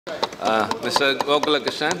Mr.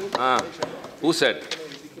 Gokulakrishnan, who said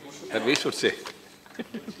that we should say?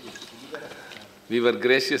 We were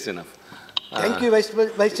gracious enough. Thank you, Vice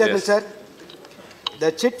Chairman, yes. sir.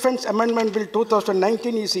 The Chit Funds Amendment Bill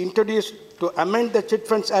 2019 is introduced to amend the Chit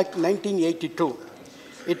Funds Act 1982.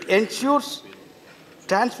 It ensures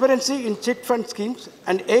transparency in chit fund schemes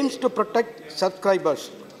and aims to protect subscribers.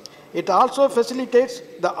 It also facilitates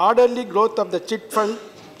the orderly growth of the chit fund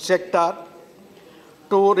sector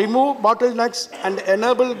to remove bottlenecks and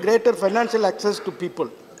enable greater financial access to people.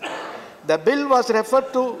 The bill was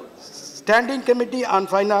referred to Standing Committee on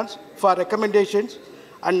Finance for recommendations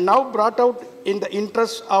and now brought out in the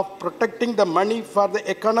interest of protecting the money for the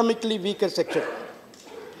economically weaker section.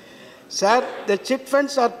 Sir, the chit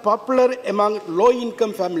funds are popular among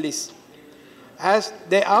low-income families as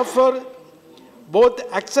they offer both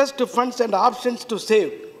access to funds and options to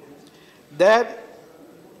save. There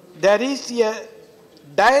is a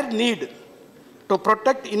dire need to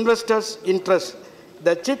protect investors' interests.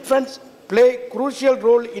 The chit funds play a crucial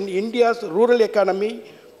role in India's rural economy,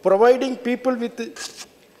 providing people with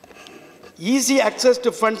easy access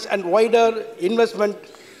to funds and wider investment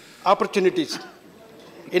opportunities.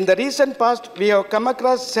 In the recent past, we have come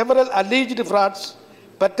across several alleged frauds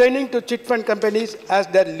pertaining to chit fund companies as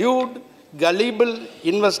they lured gullible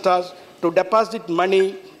investors to deposit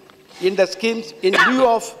money in the schemes in lieu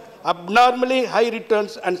of abnormally high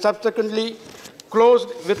returns and subsequently closed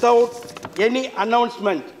without any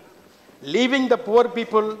announcement, leaving the poor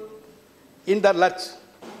people in the lurch.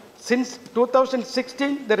 Since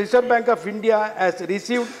 2016, the Reserve Bank of India has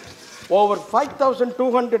received over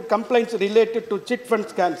 5,200 complaints related to chit fund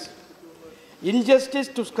scams. Injustice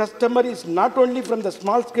to customers is not only from the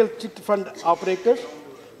small-scale chit fund operators,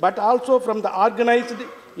 but also from the organized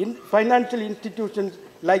financial institutions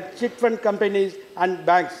like chit fund companies and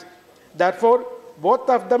banks. Therefore, both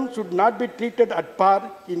of them should not be treated at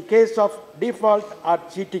par in case of default or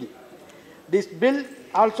cheating. This bill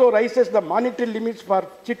also raises the monetary limits for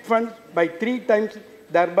chit funds by 3 times,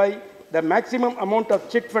 thereby the maximum amount of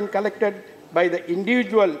chit fund collected by the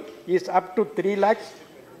individual is up to 3 lakhs,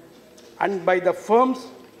 and by the firms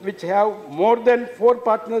which have more than 4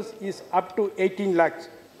 partners is up to 18 lakhs.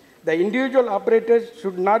 The individual operators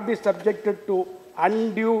should not be subjected to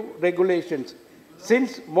undue regulations.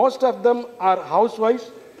 Since most of them are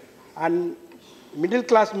housewives and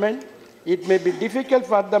middle-class men, it may be difficult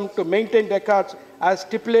for them to maintain records as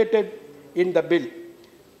stipulated in the bill.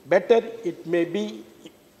 Better, it may be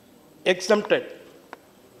exempted.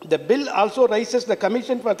 The bill also raises the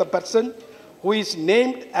commission for the person who is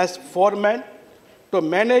named as foreman to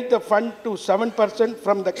manage the fund to 7%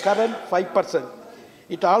 from the current 5%.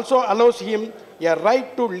 It also allows him a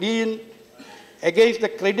right to lien against the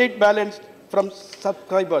credit balance from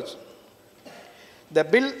subscribers. The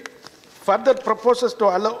bill further proposes to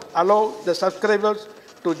allow the subscribers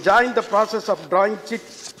to join the process of drawing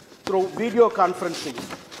chits through video conferencing.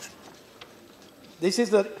 This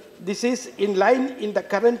is in line with the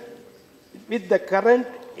current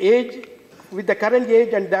age,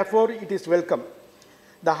 and therefore it is welcome.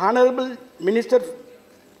 The Honorable Minister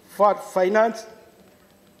for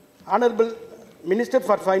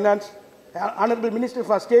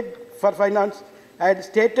State for Finance had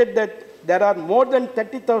stated that there are more than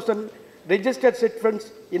 30,000 registered chit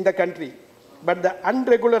funds in the country, but the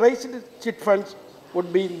unregularized chit funds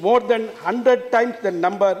would be more than 100 times the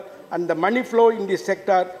number, and the money flow in this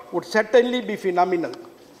sector would certainly be phenomenal.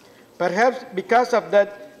 Perhaps because of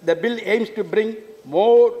that, the bill aims to bring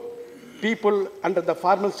more people under the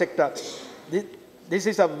formal sector. This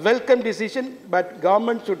is a welcome decision, but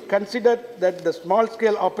government should consider that the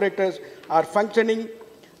small-scale operators are functioning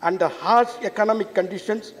under harsh economic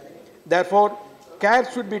conditions. Therefore, care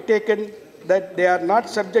should be taken that they are not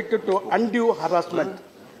subjected to undue harassment.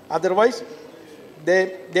 Otherwise,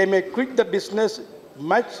 they may quit the business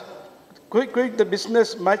much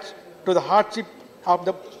to the hardship of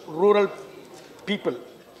the rural people.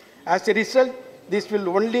 As a result, this will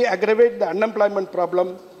only aggravate the unemployment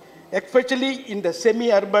problem, especially in the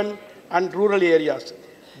semi-urban and rural areas.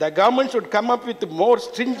 The government should come up with more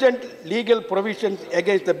stringent legal provisions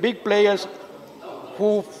against the big players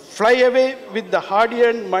who fly away with the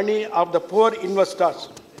hard-earned money of the poor investors.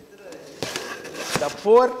 The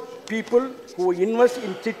poor people who invest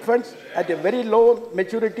in chit funds at a very low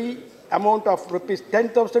maturity amount of rupees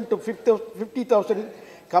 10,000 to 50,000,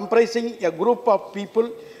 comprising a group of people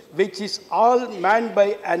which is all manned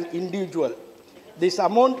by an individual. This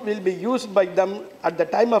amount will be used by them at the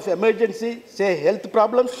time of emergency, say health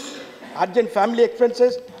problems, urgent family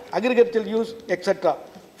expenses, agricultural use, etc.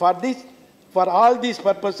 For all these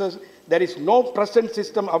purposes, there is no present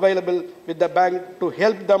system available with the bank to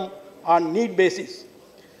help them on need basis.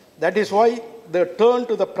 That is why they turn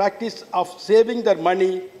to the practice of saving their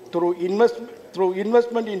money through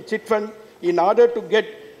investment in chit fund in order to get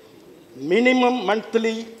minimum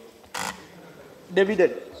monthly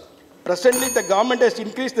dividend. Presently, the government has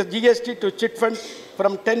increased the GST to chit funds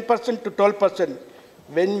from 10% to 12%.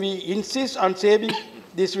 When we insist on saving,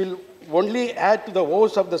 this will only add to the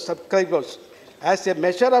woes of the subscribers. As a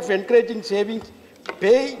measure of encouraging savings,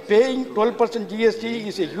 paying 12% GST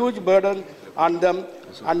is a huge burden on them,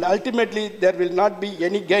 and ultimately there will not be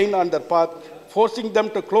any gain on their part, forcing them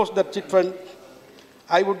to close their chit fund.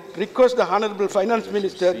 I would request the Honorable Finance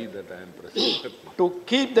Minister to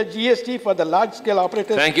keep the GST for the large-scale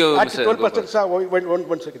operators at 12%. Sir,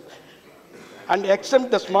 one second. And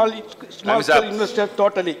exempt the small-scale investors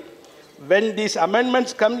totally. When these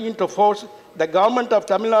amendments come into force, the government of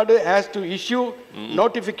Tamil Nadu has to issue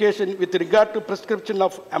notification with regard to prescription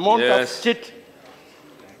of amount of chit.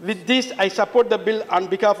 With this, I support the bill on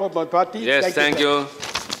behalf of my party. Yes, thank you.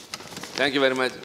 Thank you very much.